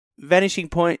vanishing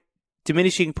point,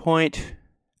 diminishing point,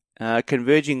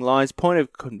 converging lines, point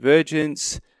of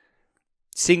convergence,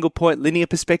 single point, linear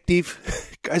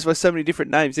perspective. Goes by so many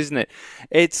different names, isn't it?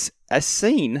 It's a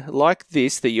scene like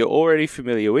this that you're already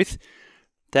familiar with,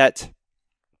 that,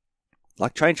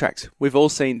 like train tracks. We've all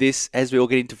seen this as we all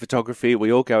get into photography.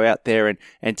 We all go out there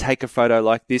and take a photo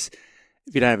like this.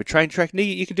 If you don't have a train track,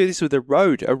 you can do this with a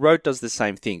road. A road does the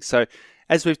same thing. So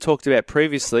as we've talked about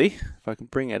previously, if I can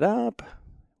bring it up,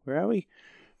 where are we?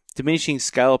 Diminishing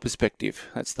scale perspective.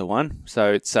 That's the one.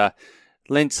 So it's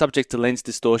lens subject to lens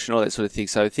distortion, all that sort of thing.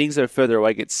 So things that are further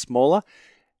away get smaller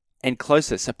and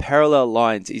closer. So parallel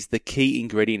lines is the key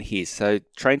ingredient here. So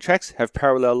train tracks have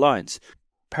parallel lines.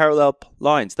 Parallel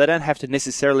lines, they don't have to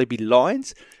necessarily be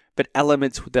lines, but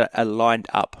elements that are lined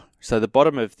up. So the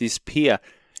bottom of this pier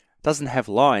doesn't have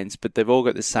lines, but they've all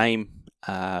got the same,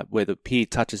 where the pier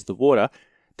touches the water,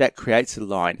 that creates a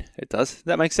line. It does. Does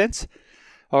that make sense?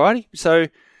 Alrighty, so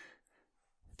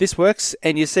this works,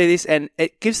 and you see this, and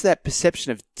it gives that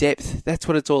perception of depth. That's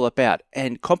what it's all about.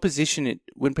 And composition,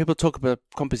 when people talk about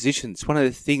compositions, one of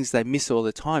the things they miss all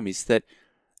the time is that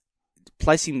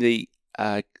placing the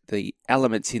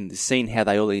elements in the scene, how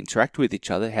they all interact with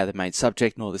each other, how the main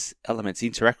subject and all the elements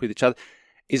interact with each other,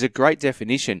 is a great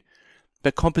definition.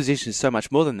 But composition is so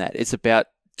much more than that. It's about,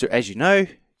 as you know,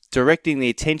 directing the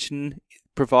attention,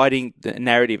 providing the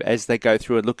narrative as they go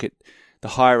through and look at the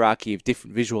hierarchy of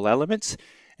different visual elements,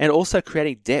 and also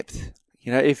creating depth.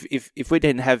 You know, if we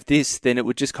didn't have this, then it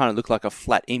would just kind of look like a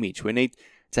flat image. We need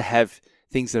to have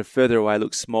things that are further away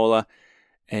look smaller,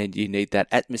 and you need that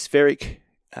atmospheric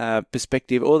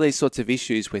perspective, all these sorts of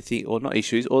issues with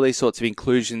all these sorts of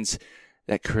inclusions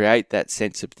that create that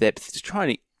sense of depth, to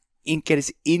try and get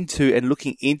us into and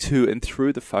looking into and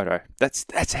through the photo.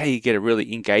 That's how you get a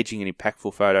really engaging and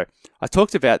impactful photo. I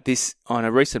talked about this on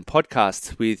a recent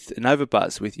podcast with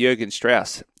Novabuzz with Jürgen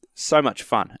Strauss. So much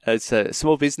fun. It's a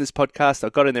small business podcast. I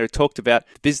got in there and talked about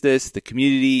business, the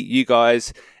community, you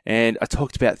guys, and I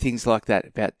talked about things like that,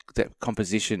 about that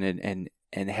composition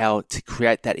and how to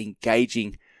create that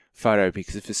engaging photo.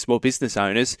 Because for small business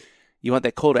owners, you want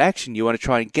that call to action. You want to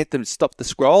try and get them to stop the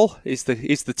scroll, is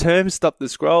the term, stop the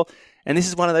scroll. And this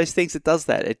is one of those things that does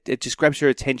that. It just grabs your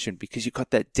attention because you've got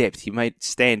that depth. You may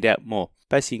stand out more.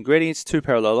 Basic ingredients, 2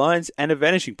 parallel lines, and a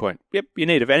vanishing point. Yep, you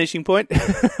need a vanishing point.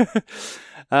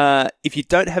 If you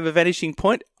don't have a vanishing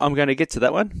point, I'm going to get to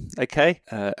that one. Okay.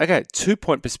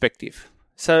 2-point perspective.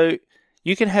 So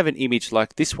you can have an image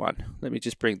like this one. Let me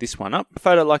just bring this one up. A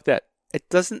photo like that. It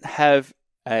doesn't have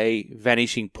a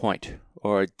vanishing point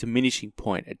or a diminishing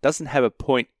point. It doesn't have a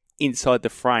point inside the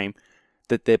frame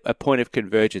a point of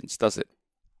convergence, does it?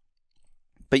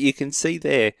 But you can see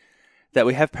there that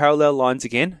we have parallel lines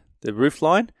again, the roof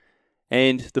line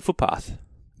and the footpath.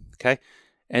 Okay,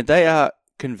 and they are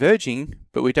converging,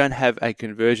 but we don't have a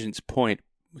convergence point.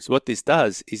 So what this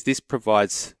does is this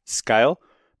provides scale,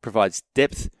 provides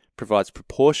depth, provides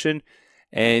proportion,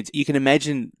 and you can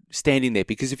imagine standing there,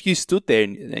 because if you stood there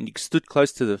and you stood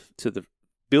close to the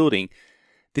building,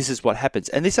 this is what happens.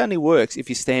 And this only works if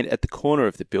you stand at the corner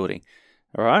of the building.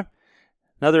 All right.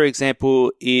 Another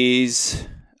example is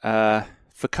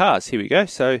for cars. Here we go.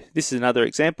 So this is another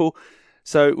example.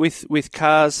 So with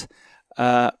cars,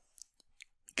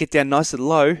 get down nice and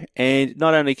low, and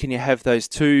not only can you have those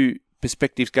two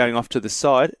perspectives going off to the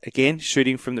side, again,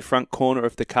 shooting from the front corner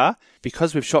of the car,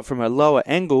 because we've shot from a lower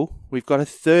angle, we've got a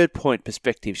 3rd-point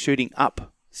perspective shooting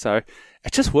up. So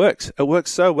it just works. It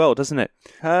works so well, doesn't it?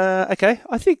 Okay,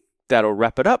 I think that'll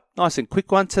wrap it up. Nice and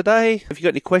quick one today. If you've got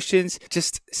any questions,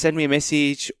 just send me a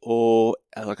message, or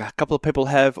like a couple of people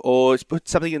have, or just put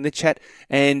something in the chat,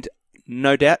 and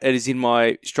no doubt it is in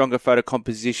my Stronger Photo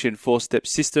Composition 4-step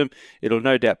system. It'll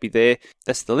no doubt be there.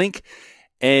 That's the link.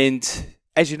 And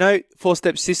as you know,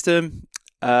 4-step system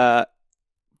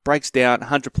breaks down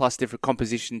 100 plus different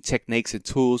composition techniques and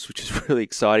tools, which is really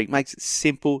exciting. Makes it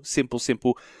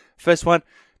simple. First one,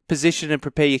 position and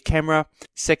prepare your camera.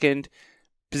 Second,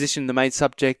 position the main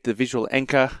subject, the visual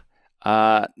anchor.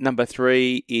 Number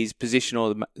 3 is position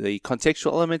all the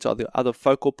contextual elements or the other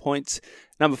focal points.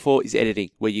 Number 4 is editing,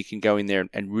 where you can go in there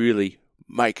and really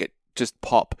make it just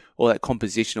pop, all that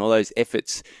composition, all those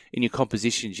efforts in your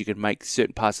compositions. You can make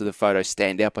certain parts of the photo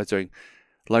stand out by doing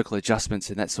local adjustments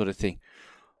and that sort of thing.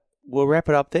 We'll wrap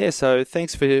it up there. So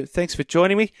thanks for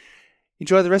joining me.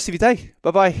 Enjoy the rest of your day.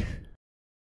 Bye-bye.